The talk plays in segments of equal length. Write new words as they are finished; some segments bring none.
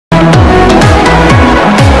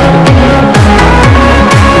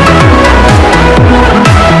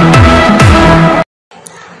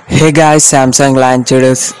Hey guys, Samsung launched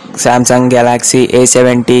Samsung Galaxy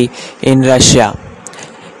A70 in Russia.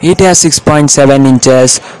 It has 6.7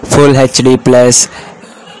 inches Full HD plus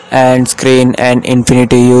and screen and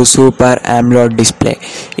Infinity U Super AMOLED display.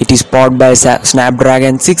 It is powered by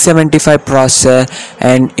Snapdragon 675 processor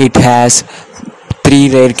and it has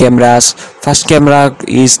three rear cameras. First camera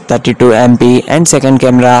is 32MP and second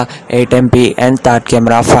camera 8MP and third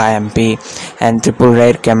camera 5MP and triple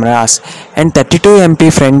rear cameras and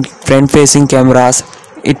 32MP front facing cameras.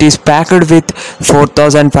 It is packed with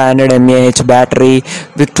 4500 mAh battery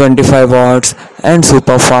with 25 watts and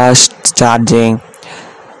super fast charging.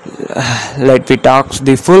 Let me talk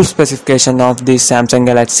the full specification of this Samsung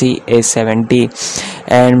Galaxy A70.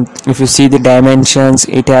 And if you see the dimensions,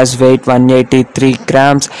 it has weight 183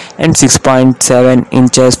 grams and 6.7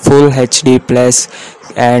 inches Full HD plus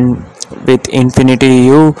and with Infinity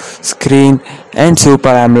U screen and Super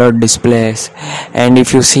AMOLED displays. And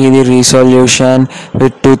if you see the resolution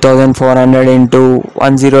with 2400 into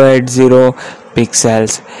 1080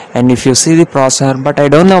 pixels. And if you see the processor, but I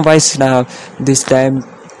don't know why this time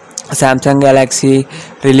Samsung Galaxy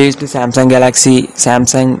released Samsung Galaxy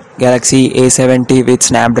A70 with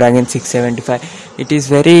Snapdragon 675. It is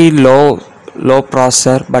very low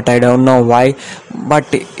processor, but I don't know why. But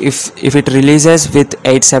if it releases with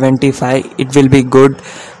 875, it will be good.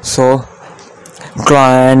 So,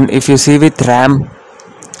 and if you see with RAM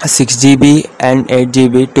 6GB and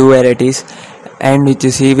 8GB, two varieties. And if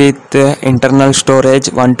you see with internal storage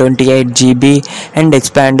 128GB and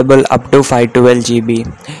expandable up to 512GB.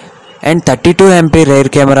 And 32MP rear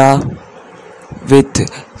camera with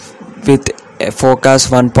focus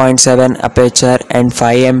 1.7 aperture and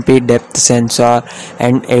 5MP depth sensor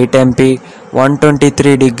and 8MP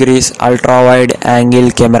 123 degrees ultra wide angle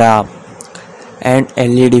camera and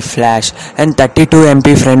LED flash and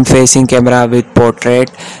 32MP front facing camera with portrait.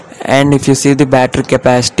 And if you see the battery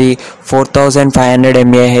capacity, 4500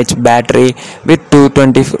 mAh battery with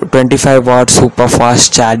 225 watt super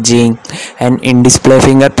fast charging and in-display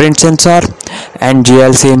fingerprint sensor and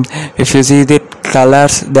dual SIM. If you see the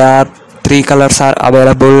colors, there are three colors are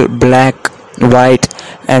available: black, white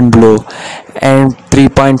and blue, and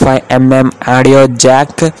 3.5mm audio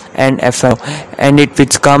jack and FM. And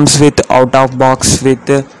which comes with out of box with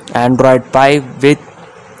Android Pie with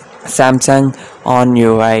Samsung on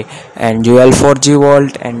UI and dual 4G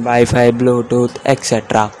volt and Wi-Fi, Bluetooth,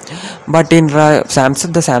 etc. But in the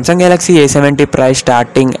Samsung Galaxy A70 price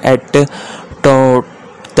starting at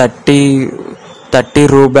 30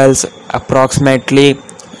 rubles, approximately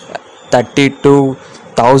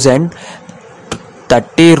 32,000,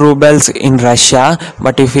 30 rubles in Russia.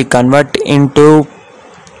 But if we convert into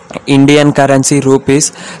Indian currency,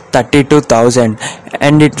 rupees, 32,000,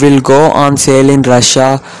 and it will go on sale in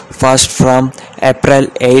Russia first from April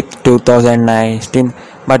 8th 2019,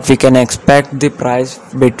 but we can expect the price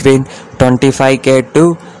between 25k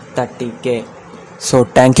to 30k. So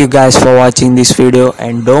thank you guys for watching this video,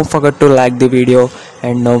 and don't forget to like the video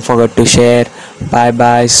and don't forget to share. Bye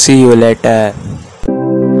bye, see you later.